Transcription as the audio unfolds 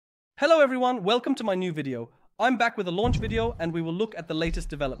Hello everyone, welcome to my new video. I'm back with a launch video and we will look at the latest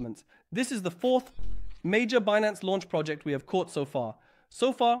developments. This is the fourth major Binance launch project we have caught so far.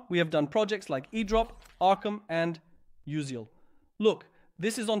 So far, we have done projects like eDrop, Arkham, and Usual. Look,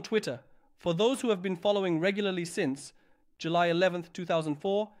 this is on Twitter. For those who have been following regularly since July 11th,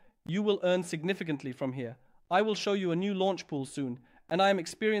 2004, you will earn significantly from here. I will show you a new launch pool soon, and I am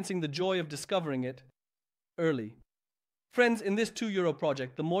experiencing the joy of discovering it early. Friends, in this €2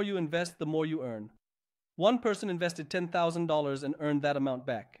 project, the more you invest, the more you earn. One person invested $10,000 and earned that amount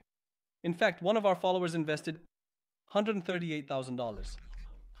back. In fact, one of our followers invested $138,000.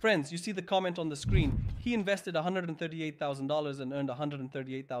 Friends, you see the comment on the screen. He invested $138,000 and earned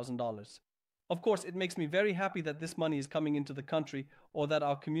 $138,000. Of course, it makes me very happy that this money is coming into the country or that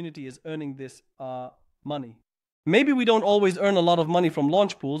our community is earning this money. Maybe we don't always earn a lot of money from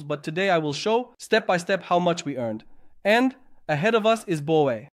launch pools, but today I will show step by step how much we earned. And ahead of us is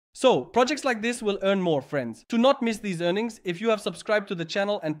Boe. So, projects like this will earn more, friends. To not miss these earnings, if you have subscribed to the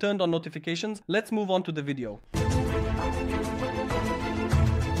channel and turned on notifications, let's move on to the video.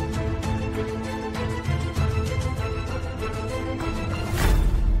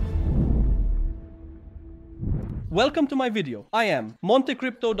 Welcome to my video. I am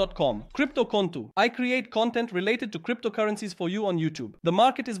MonteCrypto.com, CryptoContu. I create content related to cryptocurrencies for you on YouTube. The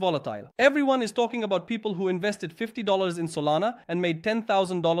market is volatile. Everyone is talking about people who invested $50 in Solana and made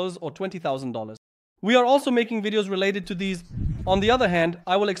 $10,000 or $20,000. We are also making videos related to these. On the other hand,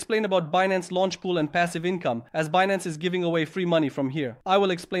 I will explain about Binance Launchpool and passive income, as Binance is giving away free money from here. I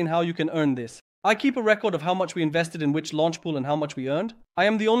will explain how you can earn this. I keep a record of how much we invested in which launch pool and how much we earned. I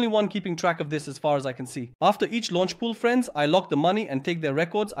am the only one keeping track of this as far as I can see. After each launch pool, friends, I lock the money and take their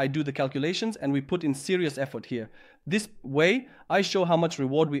records, I do the calculations, and we put in serious effort here. This way, I show how much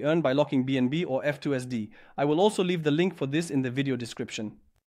reward we earn by locking BNB or F2SD. I will also leave the link for this in the video description.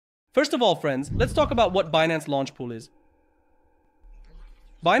 First of all, friends, let's talk about what Binance Launchpool is.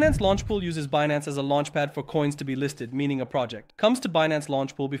 Binance Launchpool uses Binance as a launchpad for coins to be listed, meaning a project comes to Binance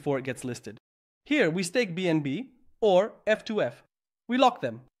Launchpool before it gets listed. Here, we stake BNB or F2F. We lock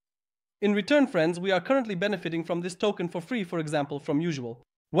them. In return, friends, we are currently benefiting from this token for free, for example, from Usual.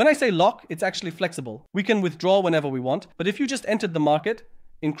 When I say lock, it's actually flexible. We can withdraw whenever we want, but if you just entered the market,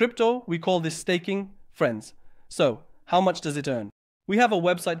 in crypto, we call this staking, friends. So, how much does it earn? We have a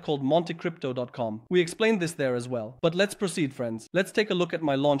website called MonteCrypto.com. We explained this there as well. But let's proceed, friends. Let's take a look at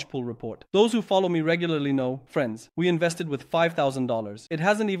my launch pool report. Those who follow me regularly know, friends, we invested with $5,000. It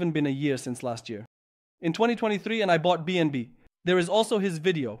hasn't even been a year since last year. In 2023, and I bought BNB. There is also his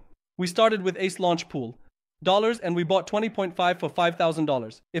video. We started with Ace Launchpool dollars and we bought 20.5 for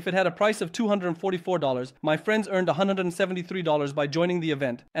 $5,000. If it had a price of $244, my friends earned $173 by joining the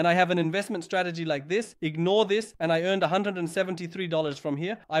event. And I have an investment strategy like this. Ignore this, and I earned $173 from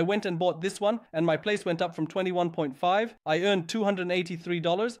here. I went and bought this one and my place went up from 21.5. I earned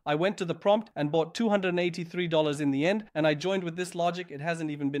 $283. I went to the prompt and bought $283 in the end, and I joined with this logic. It hasn't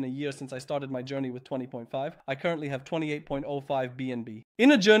even been a year since I started my journey with 20.5. I currently have 28.05 BNB.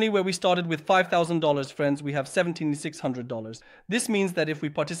 In a journey where we started with $5,000, friends, we have $1,760. This means that if we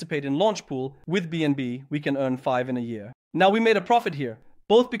participate in Launchpool with BNB, we can earn 5 in a year. Now, we made a profit here,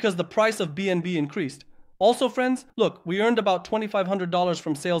 both because the price of BNB increased. Also, friends, look, we earned about $2,500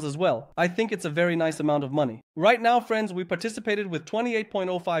 from sales as well. I think it's a very nice amount of money. Right now, friends, we participated with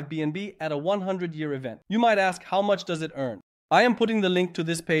 28.05 BNB at a 100-year event. You might ask, how much does it earn? I am putting the link to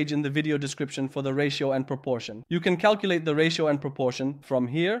this page in the video description for the ratio and proportion. You can calculate the ratio and proportion from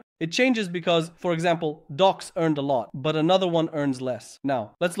here. It changes because, for example, Docs earned a lot, but another one earns less.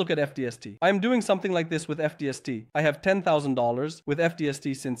 Now, let's look at FDST. I am doing something like this with FDST. I have $10,000 with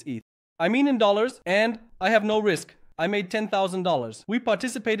FDST since ETH. I mean in dollars, and I have no risk. I made $10,000. We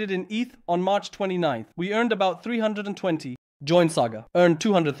participated in ETH on March 29th. We earned about 320. Join Saga. Earned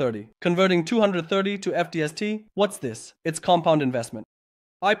 230. Converting 230 to FDST. What's this? It's compound investment.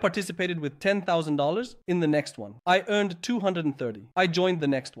 I participated with $10,000 in the next one. I earned 230. I joined the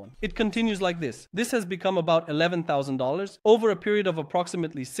next one. It continues like this. This has become about $11,000 over a period of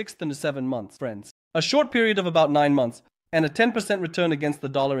approximately 6 to 7 months, friends. A short period of about 9 months and a 10% return against the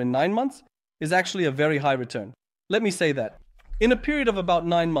dollar in 9 months is actually a very high return. Let me say that. In a period of about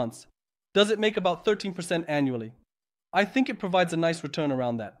 9 months, does it make about 13% annually? I think it provides a nice return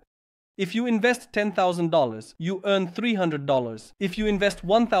around that. If you invest $10,000, you earn $300. If you invest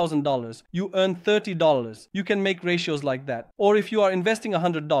 $1,000, you earn $30. You can make ratios like that. Or if you are investing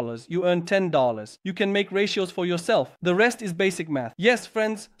 $100, you earn $10. You can make ratios for yourself. The rest is basic math. Yes,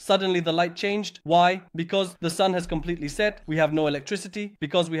 friends, suddenly the light changed. Why? Because the sun has completely set. We have no electricity.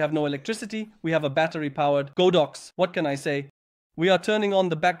 Because we have no electricity, we have a battery-powered Godox. What can I say? We are turning on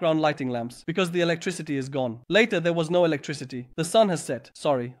the background lighting lamps because the electricity is gone. Later, there was no electricity. The sun has set.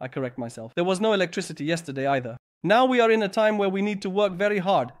 Sorry, I correct myself. There was no electricity yesterday either. Now we are in a time where we need to work very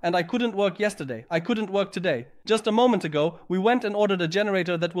hard, and I couldn't work yesterday. I couldn't work today. Just a moment ago, we went and ordered a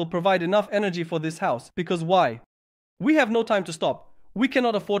generator that will provide enough energy for this house. Because why? We have no time to stop. We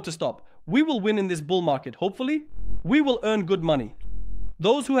cannot afford to stop. We will win in this bull market, hopefully. We will earn good money.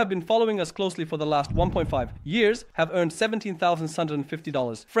 Those who have been following us closely for the last 1.5 years have earned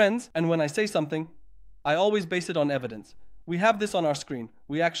 $17,650. Friends, and when I say something, I always base it on evidence. We have this on our screen.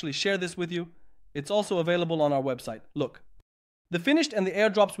 We actually share this with you. It's also available on our website. Look. The finished and the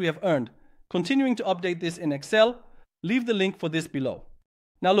airdrops we have earned. Continuing to update this in Excel. Leave the link for this below.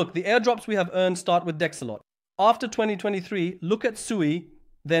 Now look, the airdrops we have earned start with Dexalot. After 2023, look at Sui,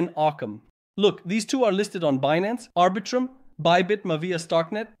 then Arkham. Look, these two are listed on Binance, Arbitrum, Bybit, Mavia,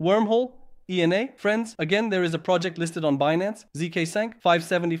 Starknet, Wormhole, ENA. Friends, again, there is a project listed on Binance, ZK Sank,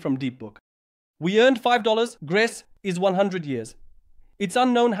 570 from Deepbook. We earned $5. Grace is 100 years. It's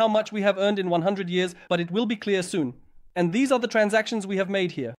unknown how much we have earned in 100 years, but it will be clear soon. And these are the transactions we have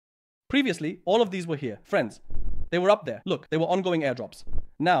made here. Previously, all of these were here. Friends, they were up there. Look, they were ongoing airdrops.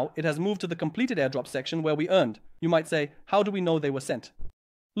 Now, it has moved to the completed airdrop section where we earned. You might say, how do we know they were sent?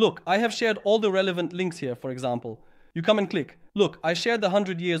 Look, I have shared all the relevant links here, for example. You come and click. Look, I shared the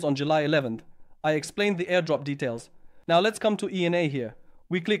 100 years on July 11th. I explained the airdrop details. Now let's come to ENA here.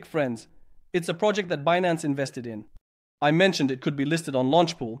 We click Friends. It's a project that Binance invested in. I mentioned it could be listed on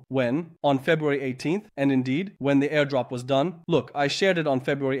Launchpool when? On February 18th, and indeed, when the airdrop was done. Look, I shared it on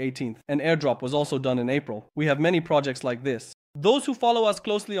February 18th. An airdrop was also done in April. We have many projects like this. Those who follow us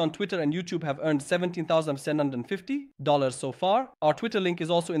closely on Twitter and YouTube have earned $17,750 so far. Our Twitter link is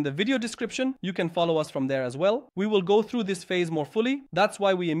also in the video description. You can follow us from there as well. We will go through this phase more fully. That's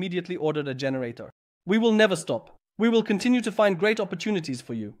why we immediately ordered a generator. We will never stop. We will continue to find great opportunities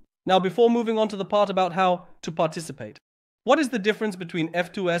for you. Now, before moving on to the part about how to participate. What is the difference between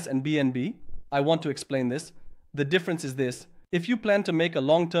F2S and BNB? I want to explain this. The difference is this. If you plan to make a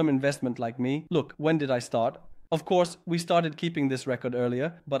long-term investment like me, look, when did I start? Of course, we started keeping this record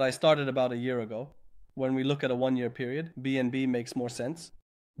earlier, but I started about a year ago. When we look at a 1-year period, BNB makes more sense.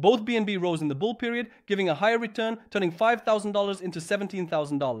 Both BNB rose in the bull period, giving a higher return, turning $5,000 into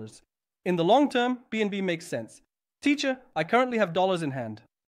 $17,000. In the long term, BNB makes sense. Teacher, I currently have dollars in hand.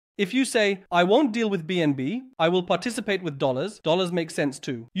 If you say, I won't deal with BNB, I will participate with dollars, dollars make sense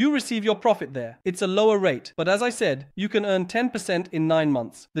too. You receive your profit there. It's a lower rate, but as I said, you can earn 10% in 9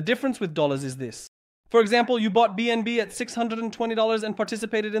 months. The difference with dollars is this. For example, you bought BNB at $620 and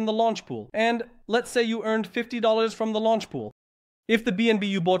participated in the launch pool. And let's say you earned $50 from the launch pool. If the BNB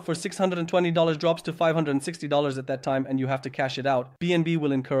you bought for $620 drops to $560 at that time and you have to cash it out, BNB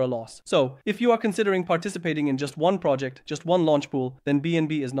will incur a loss. So, if you are considering participating in just one project, just one launch pool, then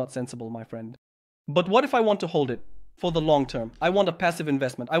BNB is not sensible, my friend. But what if I want to hold it for the long term? I want a passive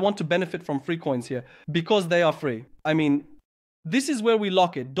investment. I want to benefit from free coins here because they are free. I mean, this is where we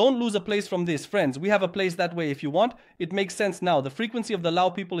lock it. Don't lose a place from this. Friends, we have a place that way if you want. It makes sense now. The frequency of the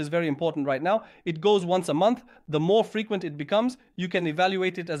Lao people is very important right now. It goes once a month. The more frequent it becomes, you can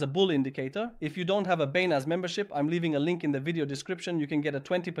evaluate it as a bull indicator. If you don't have a Binance membership, I'm leaving a link in the video description. You can get a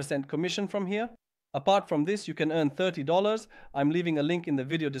 20% commission from here. Apart from this, you can earn $30. I'm leaving a link in the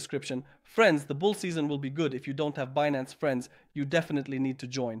video description. Friends, the bull season will be good. If you don't have Binance friends, you definitely need to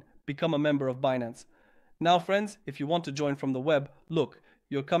join. Become a member of Binance. Now, friends, if you want to join from the web, look,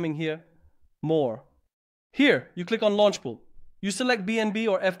 you're coming here, more. Here, you click on Launchpool. You select BNB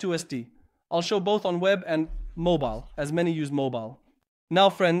or F2SD. I'll show both on web and mobile, as many use mobile.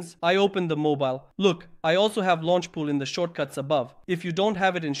 Now, friends, I opened the mobile. Look, I also have Launchpool in the shortcuts above. If you don't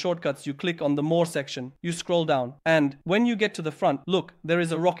have it in shortcuts, you click on the More section. You scroll down. And when you get to the front, look, there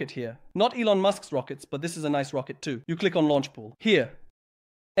is a rocket here. Not Elon Musk's rockets, but this is a nice rocket too. You click on Launchpool. Here.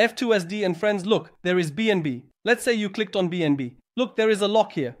 F2SD and friends, look, there is BNB. Let's say you clicked on BNB. Look, there is a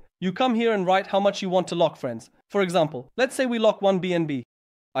lock here. You come here and write how much you want to lock, friends. For example, let's say we lock 1 BNB.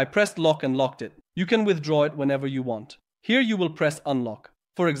 I pressed lock and locked it. You can withdraw it whenever you want. Here you will press unlock.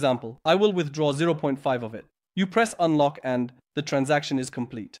 For example, I will withdraw 0.5 of it. You press unlock and the transaction is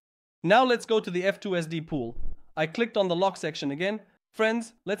complete. Now let's go to the F2SD pool. I clicked on the lock section again.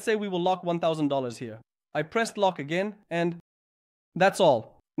 Friends, let's say we will lock $1,000 here. I pressed lock again and that's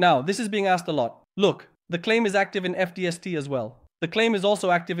all. Now, this is being asked a lot. Look, the claim is active in FDST as well. The claim is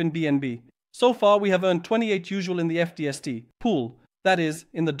also active in BNB. So far, we have earned 28 usual in the FDST pool, that is,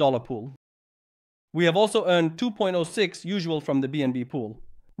 in the dollar pool. We have also earned 2.06 usual from the BNB pool.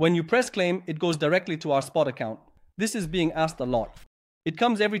 When you press claim, it goes directly to our spot account. This is being asked a lot. It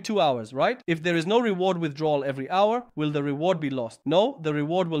comes every 2 hours, right? If there is no reward withdrawal every hour, will the reward be lost? No, the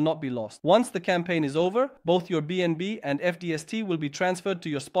reward will not be lost. Once the campaign is over, both your BNB and FDST will be transferred to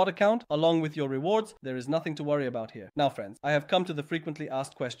your spot account along with your rewards. There is nothing to worry about here. Now friends, I have come to the frequently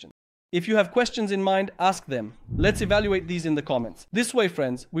asked question. If you have questions in mind, ask them. Let's evaluate these in the comments. This way,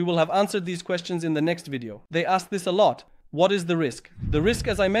 friends, we will have answered these questions in the next video. They ask this a lot. What is the risk? The risk,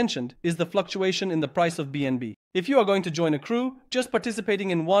 as I mentioned, is the fluctuation in the price of BNB. If you are going to join a crew, just participating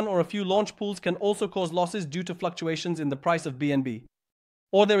in one or a few launch pools can also cause losses due to fluctuations in the price of BNB.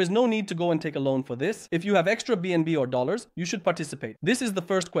 Or there is no need to go and take a loan for this. If you have extra BNB or dollars, you should participate. This is the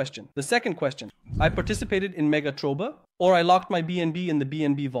first question. The second question, I participated in Mega Troba, or I locked my BNB in the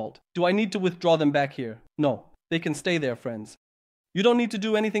BNB vault. Do I need to withdraw them back here? No, they can stay there, friends. You don't need to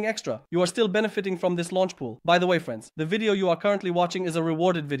do anything extra. You are still benefiting from this launch pool. By the way, friends, the video you are currently watching is a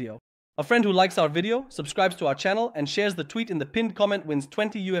rewarded video. A friend who likes our video, subscribes to our channel, and shares the tweet in the pinned comment wins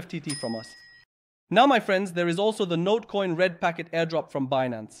 20 UFTT from us. Now, my friends, there is also the Notecoin Red Packet airdrop from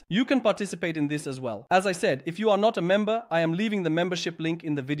Binance. You can participate in this as well. As I said, if you are not a member, I am leaving the membership link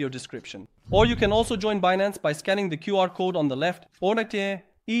in the video description. Or you can also join Binance by scanning the QR code on the left.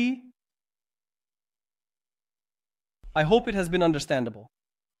 I hope it has been understandable.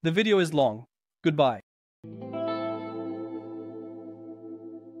 The video is long. Goodbye.